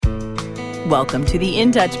Welcome to the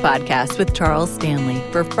In Touch podcast with Charles Stanley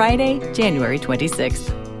for Friday, January 26th.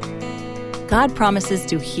 God promises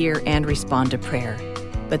to hear and respond to prayer,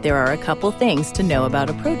 but there are a couple things to know about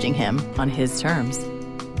approaching Him on His terms.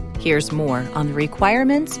 Here's more on the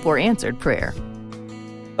requirements for answered prayer.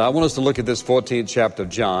 I want us to look at this 14th chapter of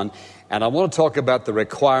John, and I want to talk about the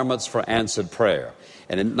requirements for answered prayer.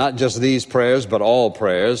 And not just these prayers, but all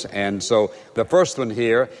prayers. And so the first one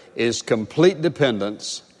here is complete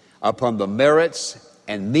dependence upon the merits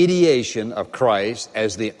and mediation of Christ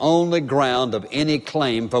as the only ground of any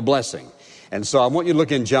claim for blessing. And so I want you to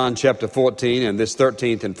look in John chapter 14 and this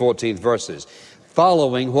 13th and 14th verses.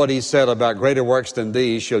 Following what he said about greater works than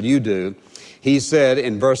these shall you do, he said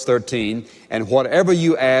in verse 13, and whatever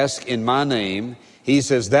you ask in my name, he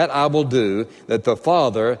says, that I will do, that the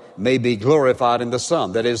Father may be glorified in the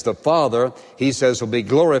Son. That is, the Father, he says, will be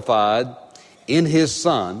glorified in his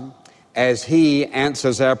Son as he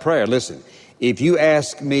answers our prayer. Listen, if you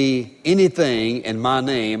ask me anything in my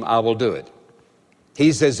name, I will do it.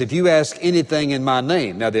 He says, if you ask anything in my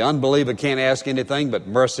name. Now, the unbeliever can't ask anything but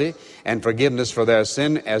mercy and forgiveness for their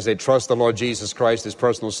sin as they trust the Lord Jesus Christ as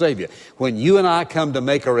personal Savior. When you and I come to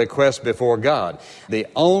make a request before God, the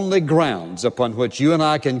only grounds upon which you and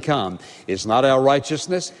I can come is not our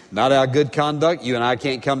righteousness, not our good conduct. You and I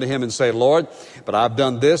can't come to Him and say, Lord, but I've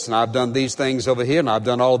done this and I've done these things over here and I've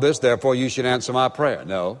done all this, therefore you should answer my prayer.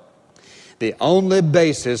 No. The only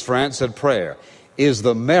basis for answered prayer is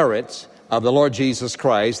the merits of the Lord Jesus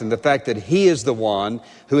Christ and the fact that He is the one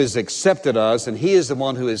who has accepted us and He is the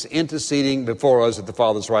one who is interceding before us at the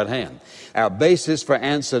Father's right hand. Our basis for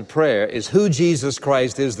answered prayer is who Jesus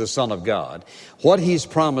Christ is, the Son of God, what He's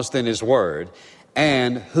promised in His Word,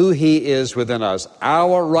 and who He is within us.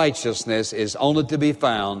 Our righteousness is only to be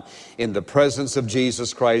found in the presence of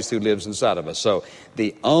Jesus Christ who lives inside of us. So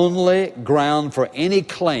the only ground for any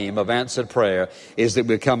claim of answered prayer is that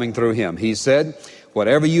we're coming through Him. He said,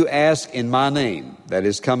 whatever you ask in my name, that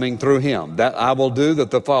is coming through Him, that I will do,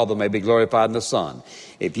 that the Father may be glorified in the Son.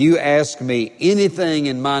 If you ask me anything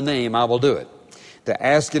in my name, I will do it. To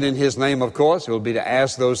ask it in His name, of course, it will be to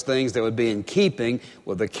ask those things that would be in keeping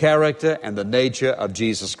with the character and the nature of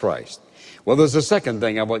Jesus Christ. Well, there's a second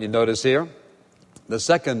thing I want you to notice here. The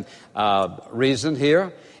second reason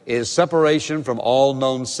here is separation from all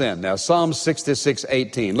known sin. Now, Psalm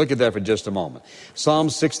 66:18, look at that for just a moment. Psalm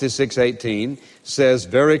 66:18 says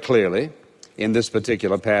very clearly in this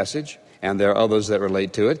particular passage, and there are others that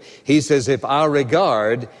relate to it, he says, if I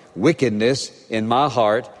regard wickedness in my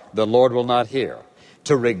heart, the Lord will not hear.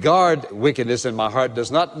 To regard wickedness in my heart does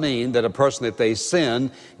not mean that a person, if they sin,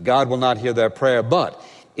 God will not hear their prayer. But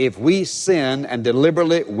if we sin and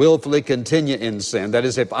deliberately, willfully continue in sin, that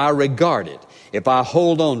is, if I regard it, if I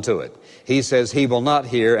hold on to it, he says He will not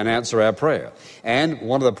hear and answer our prayer. And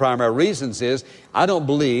one of the primary reasons is I don't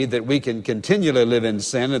believe that we can continually live in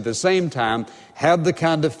sin and at the same time have the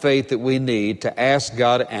kind of faith that we need to ask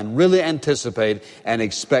God and really anticipate and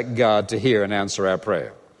expect God to hear and answer our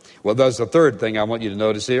prayer. Well, there's a third thing I want you to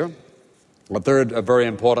notice here, a very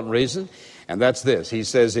important reason, and that's this. He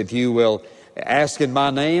says, if you will ask in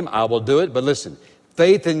my name, I will do it. But listen,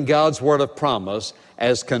 faith in God's word of promise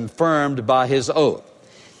as confirmed by His oath.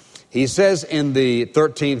 He says in the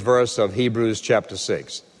 13th verse of Hebrews chapter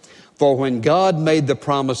 6, for when God made the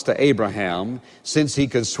promise to Abraham, since He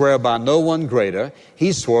could swear by no one greater,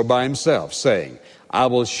 He swore by Himself, saying, I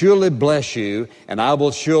will surely bless you and I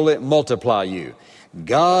will surely multiply you.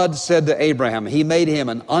 God said to Abraham, He made him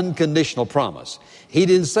an unconditional promise. He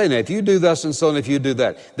didn't say, now, if you do thus and so, and if you do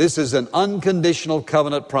that. This is an unconditional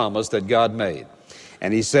covenant promise that God made.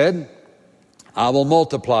 And He said, I will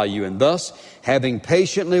multiply you. And thus, having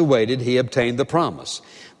patiently waited, He obtained the promise.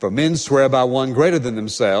 For men swear by one greater than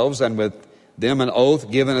themselves, and with them an oath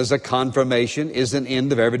given as a confirmation is an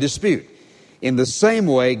end of every dispute. In the same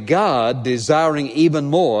way, God, desiring even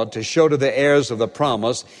more to show to the heirs of the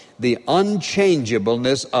promise the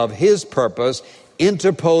unchangeableness of His purpose,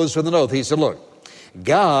 interposed with an oath. He said, look,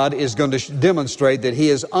 God is going to demonstrate that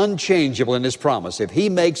He is unchangeable in His promise. If He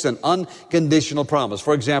makes an unconditional promise,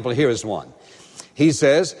 for example, here is one. He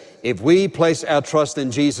says, if we place our trust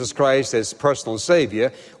in Jesus Christ as personal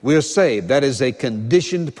Savior, we're saved. That is a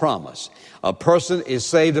conditioned promise. A person is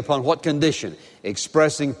saved upon what condition?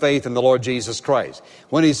 Expressing faith in the Lord Jesus Christ.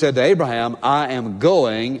 When He said to Abraham, I am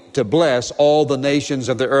going to bless all the nations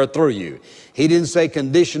of the earth through you. He didn't say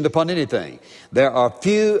conditioned upon anything. There are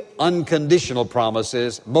few unconditional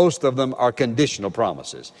promises. Most of them are conditional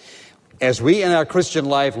promises. As we in our Christian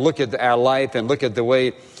life look at our life and look at the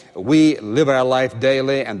way we live our life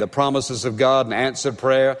daily and the promises of God and answered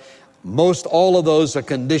prayer, most all of those are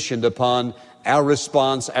conditioned upon our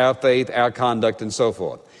response, our faith, our conduct, and so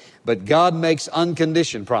forth. But God makes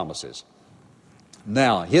unconditioned promises.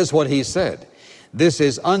 Now, here's what he said. This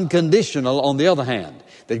is unconditional on the other hand.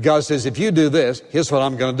 That God says, if you do this, here's what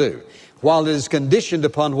I'm going to do. While it is conditioned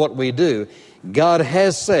upon what we do, God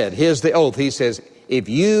has said, here's the oath. He says, if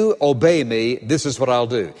you obey me, this is what I'll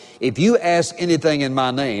do. If you ask anything in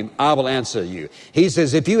my name, I will answer you. He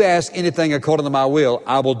says, if you ask anything according to my will,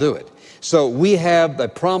 I will do it. So we have the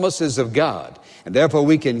promises of God. And therefore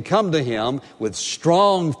we can come to him with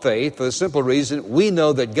strong faith for the simple reason we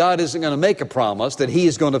know that God isn't going to make a promise that he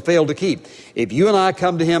is going to fail to keep. If you and I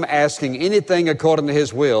come to him asking anything according to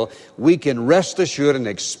his will, we can rest assured and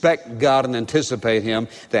expect God and anticipate him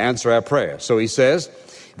to answer our prayer. So he says,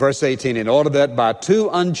 verse 18, in order that by two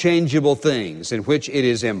unchangeable things in which it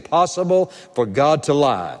is impossible for God to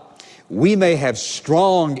lie, we may have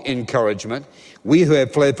strong encouragement, we who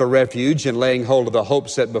have fled for refuge and laying hold of the hope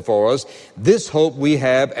set before us. This hope we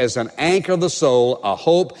have as an anchor of the soul, a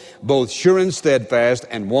hope both sure and steadfast,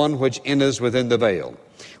 and one which enters within the veil,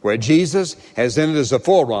 where Jesus has entered as a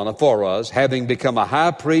forerunner for us, having become a high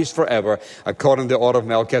priest forever, according to the order of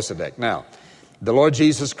Melchizedek. Now, the Lord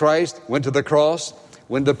Jesus Christ went to the cross,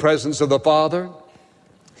 went to the presence of the Father.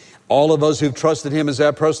 All of us who've trusted him as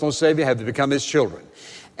our personal Savior have to become his children.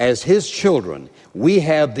 As his children, we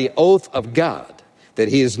have the oath of God that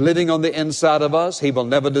he is living on the inside of us. He will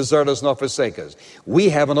never desert us nor forsake us. We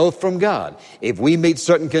have an oath from God. If we meet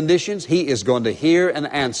certain conditions, he is going to hear and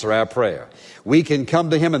answer our prayer. We can come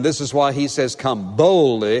to him, and this is why he says, come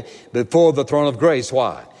boldly before the throne of grace.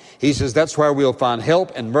 Why? He says that's where we'll find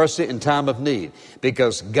help and mercy in time of need,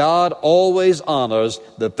 because God always honors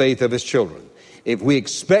the faith of his children. If we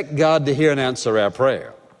expect God to hear and answer our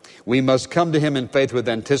prayer, we must come to him in faith with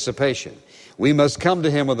anticipation. We must come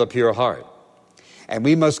to him with a pure heart. And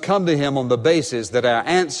we must come to him on the basis that our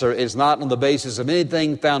answer is not on the basis of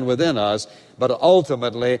anything found within us, but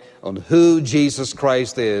ultimately on who Jesus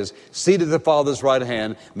Christ is, seated at the Father's right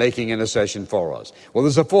hand, making intercession for us. Well,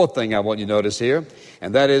 there's a fourth thing I want you to notice here,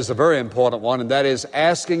 and that is a very important one, and that is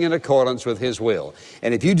asking in accordance with his will.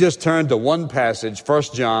 And if you just turn to one passage, 1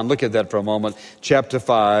 John, look at that for a moment, chapter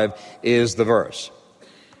 5 is the verse.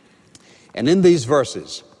 And in these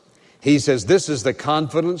verses, he says this is the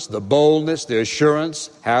confidence, the boldness, the assurance,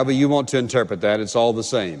 however you want to interpret that, it's all the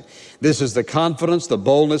same. This is the confidence, the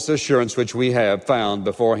boldness, the assurance which we have found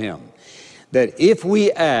before him. That if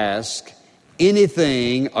we ask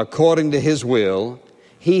anything according to his will,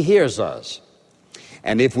 he hears us.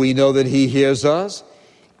 And if we know that he hears us,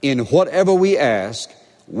 in whatever we ask,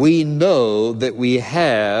 we know that we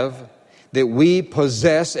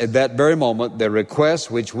possess at that very moment the request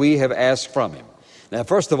which we have asked from him. Now,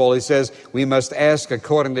 first of all, he says we must ask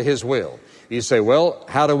according to his will. You say, well,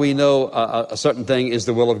 how do we know a certain thing is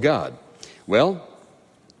the will of God? Well,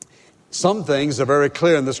 some things are very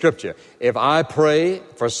clear in the Scripture. If I pray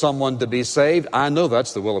for someone to be saved, I know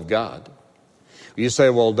that's the will of God. You say,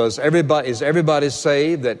 well, is everybody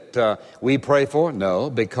saved that we pray for? No,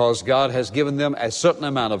 because God has given them a certain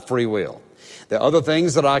amount of free will. There are other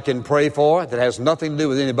things that I can pray for that has nothing to do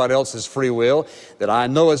with anybody else's free will, that I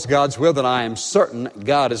know it's God's will, that I am certain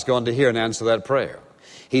God is going to hear and answer that prayer.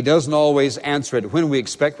 He doesn't always answer it when we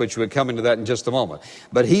expect, which we'll come into that in just a moment.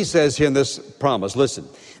 But he says here in this promise, listen,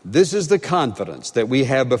 this is the confidence that we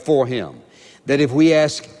have before him, that if we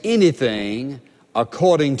ask anything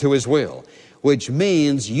according to his will, which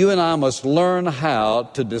means you and I must learn how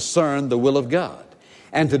to discern the will of God.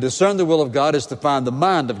 And to discern the will of God is to find the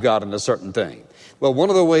mind of God in a certain thing. Well, one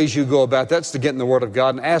of the ways you go about that's to get in the Word of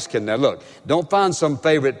God and ask him. Now, look, don't find some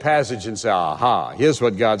favorite passage and say, aha, here's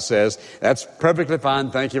what God says. That's perfectly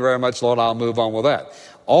fine. Thank you very much, Lord. I'll move on with that.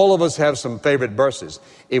 All of us have some favorite verses.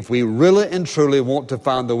 If we really and truly want to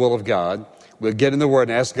find the will of God, we'll get in the Word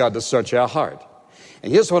and ask God to search our heart.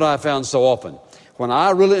 And here's what I found so often. When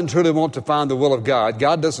I really and truly want to find the will of God,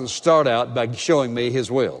 God doesn't start out by showing me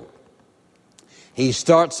his will. He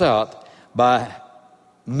starts out by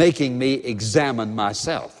making me examine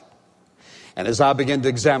myself. And as I begin to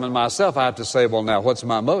examine myself, I have to say, well, now, what's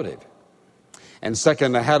my motive? And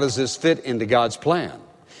second, how does this fit into God's plan?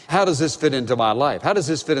 How does this fit into my life? How does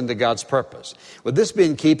this fit into God's purpose? Would this be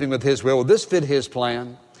in keeping with his will? Would this fit his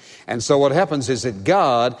plan? And so what happens is that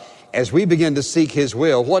God, as we begin to seek his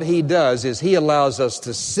will, what he does is he allows us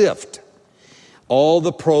to sift all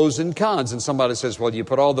the pros and cons. And somebody says, well, you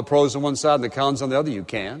put all the pros on one side and the cons on the other. You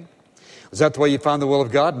can. Is that the way you find the will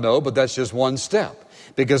of God? No, but that's just one step.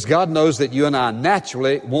 Because God knows that you and I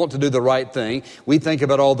naturally want to do the right thing. We think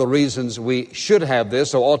about all the reasons we should have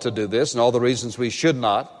this or ought to do this and all the reasons we should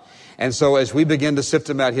not. And so as we begin to sift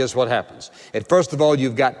them out, here's what happens. First of all,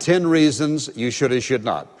 you've got 10 reasons you should or should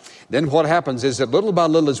not. Then what happens is that little by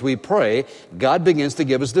little as we pray, God begins to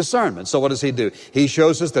give us discernment. So what does He do? He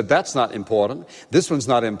shows us that that's not important. This one's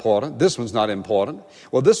not important. This one's not important.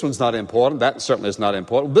 Well, this one's not important. That certainly is not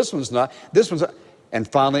important. This one's not. This one's not.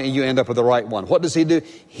 And finally, you end up with the right one. What does He do?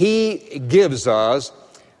 He gives us,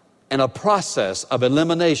 in a process of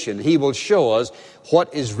elimination, He will show us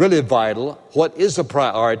what is really vital, what is a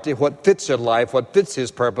priority, what fits your life, what fits His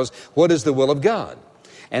purpose, what is the will of God.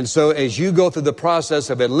 And so as you go through the process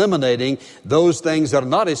of eliminating those things that are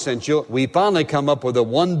not essential, we finally come up with the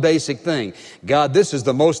one basic thing. God, this is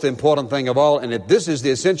the most important thing of all, and if this is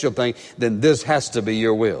the essential thing, then this has to be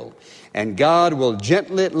your will. And God will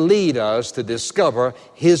gently lead us to discover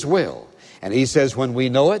His will. And He says when we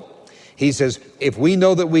know it, He says, if we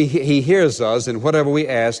know that He hears us in whatever we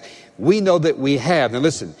ask, we know that we have. Now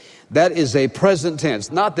listen, that is a present tense.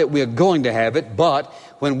 Not that we are going to have it, but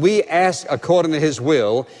when we ask according to His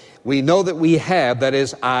will, we know that we have. That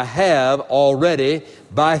is, I have already,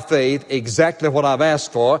 by faith, exactly what I've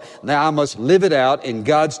asked for. Now I must live it out in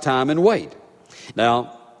God's time and wait.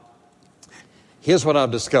 Now, here's what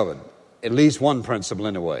I've discovered. At least one principle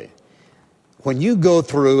anyway. When you go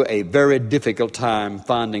through a very difficult time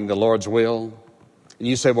finding the Lord's will, and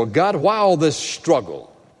you say, well, God, why all this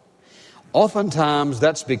struggle? Oftentimes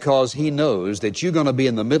that's because He knows that you're going to be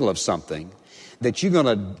in the middle of something that you're going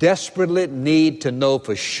to desperately need to know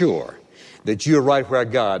for sure that you're right where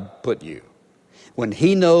God put you. When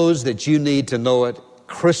He knows that you need to know it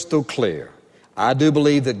crystal clear, I do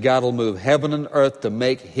believe that God will move heaven and earth to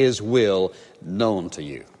make His will known to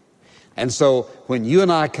you. And so when you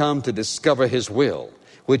and I come to discover His will,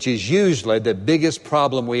 which is usually the biggest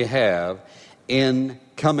problem we have in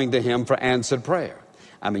coming to Him for answered prayer.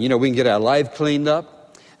 I mean, we can get our life cleaned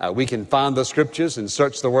up. We can find the Scriptures and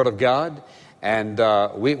search the Word of God. And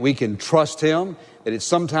we can trust Him.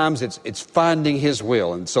 Sometimes it's finding His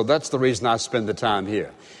will. And so that's the reason I spend the time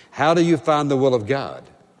here. How do you find the will of God?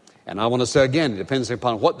 And I want to say again, it depends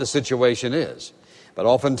upon what the situation is. But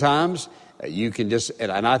oftentimes, you can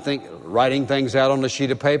and I think writing things out on a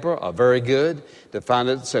sheet of paper are very good to find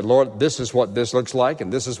it and say, Lord, this is what this looks like,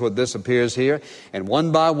 and this is what this appears here. And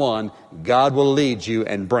one by one, God will lead you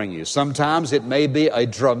and bring you. Sometimes it may be a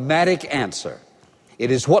dramatic answer. It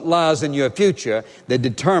is what lies in your future that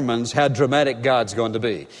determines how dramatic God's going to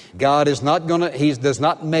be. God is not He does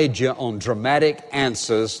not major on dramatic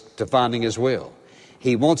answers to finding His will.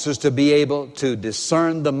 He wants us to be able to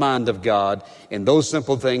discern the mind of God in those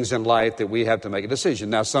simple things in life that we have to make a decision.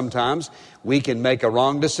 Now, sometimes we can make a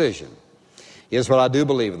wrong decision. Here's what I do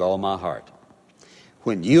believe with all my heart.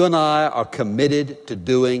 When you and I are committed to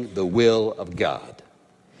doing the will of God,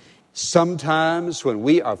 sometimes when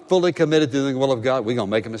we are fully committed to doing the will of God, we're going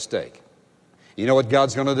to make a mistake. You know what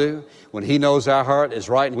God's going to do? When He knows our heart is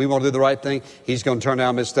right and we want to do the right thing, He's going to turn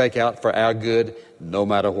our mistake out for our good no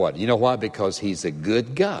matter what. You know why? Because He's a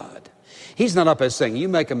good God. He's not up there saying, you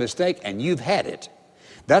make a mistake and you've had it.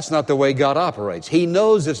 That's not the way God operates. He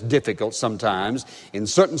knows it's difficult sometimes in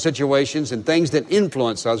certain situations and things that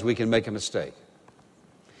influence us, we can make a mistake.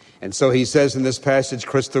 And so He says in this passage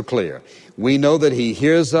crystal clear, we know that He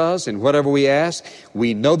hears us in whatever we ask.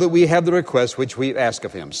 We know that we have the request which we ask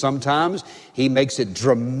of Him. Sometimes He makes it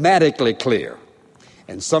dramatically clear.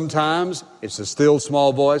 And sometimes it's a still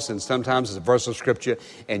small voice, and sometimes it's a verse of Scripture,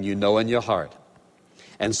 and you know in your heart.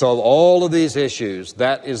 And so of all of these issues,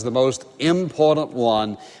 that is the most important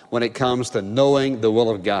one when it comes to knowing the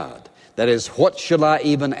will of God. That is, what should I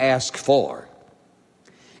even ask for?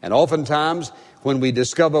 And oftentimes, when we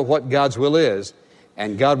discover what God's will is,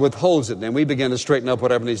 and God withholds it, then we begin to straighten up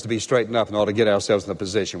whatever needs to be straightened up in order to get ourselves in a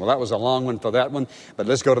position. Well, that was a long one for that one, but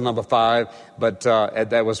let's go to number 5, but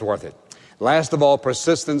that was worth it. Last of all,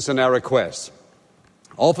 persistence in our requests.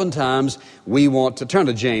 Oftentimes, we want to turn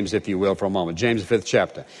to James, if you will, for a moment. James, the 5th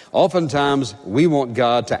chapter. Oftentimes, we want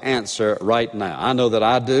God to answer right now. I know that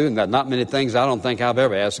I do, and that not many things I don't think I've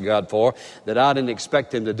ever asked God for that I didn't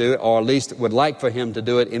expect Him to do it, or at least would like for Him to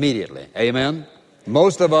do it immediately. Amen?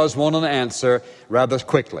 Most of us want an answer rather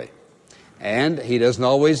quickly. And He doesn't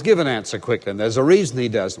always give an answer quickly. And there's a reason He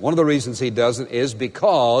doesn't. One of the reasons He doesn't is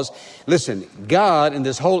because, listen, God in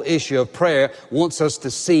this whole issue of prayer wants us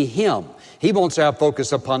to see Him. He wants our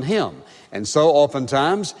focus upon Him. And so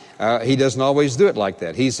oftentimes, He doesn't always do it like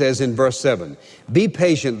that. He says in verse 7, be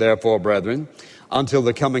patient, therefore, brethren, until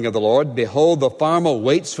the coming of the Lord. Behold, the farmer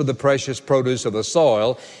waits for the precious produce of the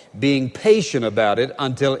soil, being patient about it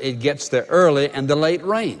until it gets the early and the late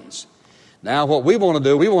rains. Now, what we want to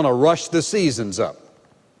do, we want to rush the seasons up.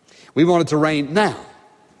 We want it to rain now.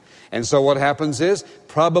 And so what happens is,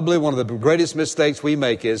 probably one of the greatest mistakes we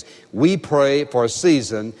make is we pray for a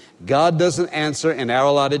season. God doesn't answer in our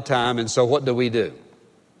allotted time, and so what do?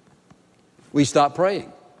 We stop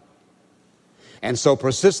praying. And so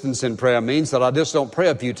persistence in prayer means that I just don't pray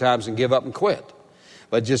a few times and give up and quit,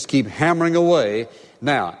 but just keep hammering away.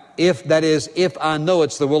 Now, if I know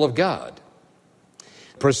it's the will of God.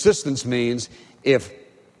 Persistence means if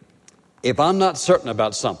I'm not certain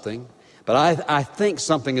about something, but I think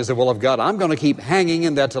something is the will of God, I'm going to keep hanging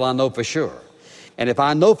in there till I know for sure. And if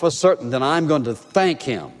I know for certain, then I'm going to thank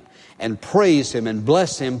Him and praise Him and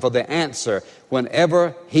bless Him for the answer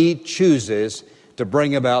whenever He chooses to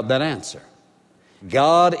bring about that answer.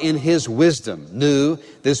 God in His wisdom knew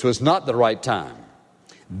this was not the right time.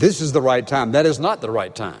 This is the right time. That is not the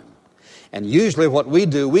right time. And usually what we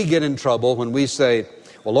do, we get in trouble when we say,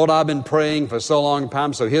 well, Lord, I've been praying for so long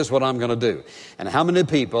time, so here's what I'm going to do. And how many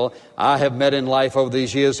people I have met in life over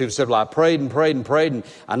these years who've said, well, I prayed and prayed and prayed, and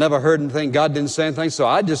I never heard anything. God didn't say anything, so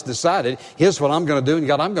I just decided, here's what I'm going to do, and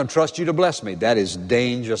God, I'm going to trust you to bless me. That is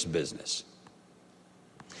dangerous business.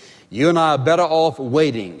 You and I are better off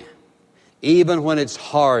waiting, even when it's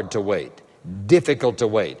hard to wait, difficult to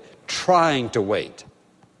wait, trying to wait,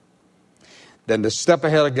 than to step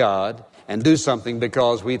ahead of God and do something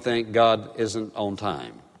because we think God isn't on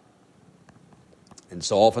time. And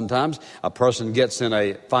so oftentimes a person gets in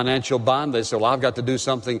a financial bind. They say, well, I've got to do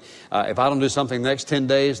something. If I don't do something the next 10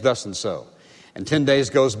 days, thus and so. And 10 days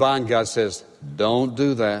goes by and God says, don't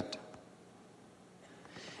do that.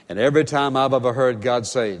 And every time I've ever heard God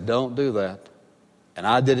say, don't do that, and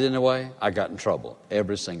I did it anyway, I got in trouble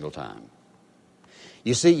every single time.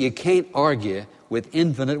 You see, you can't argue with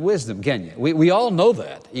infinite wisdom, can you? We all know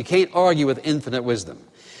that. You can't argue with infinite wisdom.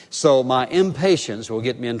 So my impatience will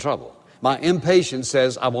get me in trouble. My impatience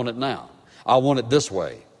says, I want it now. I want it this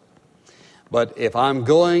way. But if I'm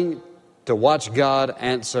going to watch God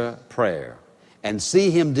answer prayer and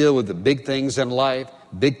see Him deal with the big things in life,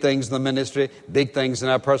 big things in the ministry, big things in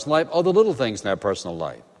our personal life, or the little things in our personal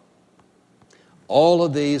life, all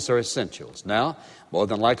of these are essentials. Now, more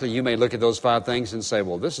than likely, you may look at those 5 things and say,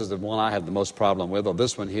 well, this is the one I have the most problem with, or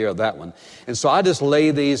this one here, or that one. And so I just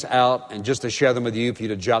lay these out and just to share them with you, for you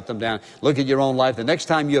to jot them down. Look at your own life. The next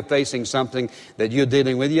time you're facing something that you're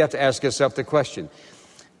dealing with, you have to ask yourself the question,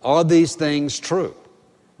 are these things true?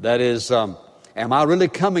 That is, am I really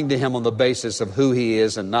coming to Him on the basis of who He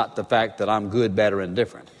is and not the fact that I'm good, bad, or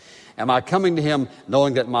indifferent? Am I coming to Him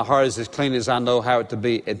knowing that my heart is as clean as I know how it to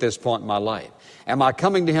be at this point in my life? Am I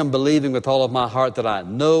coming to Him believing with all of my heart that I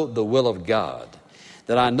know the will of God,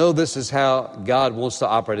 that I know this is how God wants to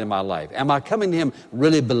operate in my life? Am I coming to Him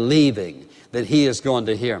really believing that He is going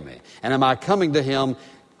to hear me? And am I coming to Him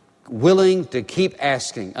willing to keep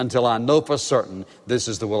asking until I know for certain this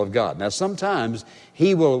is the will of God? Now, sometimes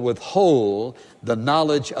He will withhold the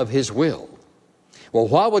knowledge of His will. Well,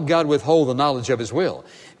 why would God withhold the knowledge of His will?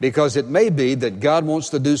 Because it may be that God wants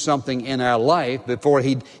to do something in our life before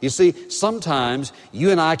you see, sometimes you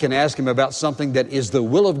and I can ask Him about something that is the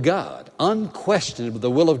will of God, unquestionably the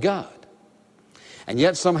will of God. And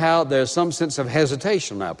yet somehow there's some sense of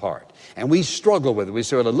hesitation on our part. And we struggle with it. We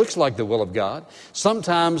say, well, it looks like the will of God.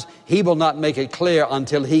 Sometimes He will not make it clear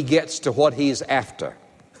until He gets to what He's after.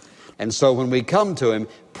 And so when we come to Him,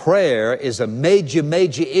 prayer is a major,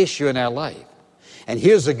 major issue in our life. And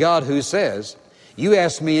here's a God who says, you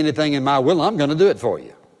ask me anything in my will, I'm going to do it for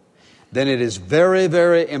you. Then it is very,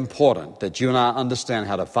 very important that you and I understand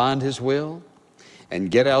how to find His will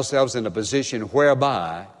and get ourselves in a position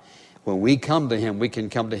whereby when we come to Him, we can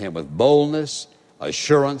come to Him with boldness,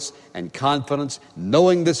 assurance, and confidence.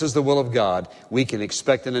 Knowing this is the will of God, we can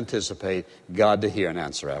expect and anticipate God to hear and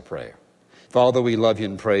answer our prayer. Father, we love You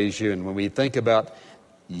and praise You. And when we think about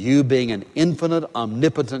You being an infinite,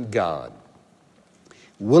 omnipotent God,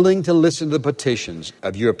 willing to listen to the petitions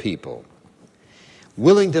of Your people,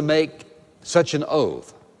 willing to make such an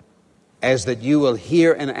oath as that You will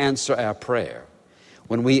hear and answer our prayer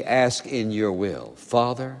when we ask in Your will.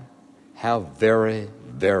 Father, how very,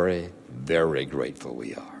 very, very grateful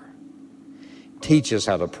we are. Teach us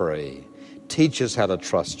how to pray. Teach us how to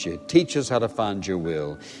trust You. Teach us how to find Your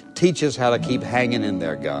will. Teach us how to keep hanging in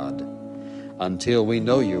there, God, until we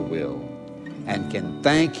know Your will and can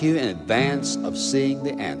thank You in advance of seeing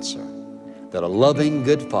the answer, that a loving,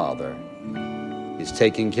 good Father is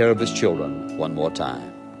taking care of His children one more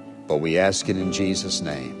time. But we ask it in Jesus'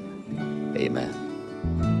 name. Amen.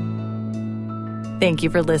 Thank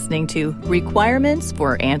you for listening to Requirements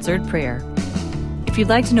for Answered Prayer. If you'd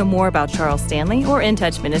like to know more about Charles Stanley or In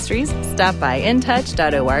Touch Ministries, stop by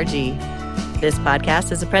intouch.org. This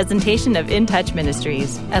podcast is a presentation of In Touch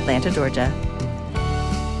Ministries, Atlanta, Georgia.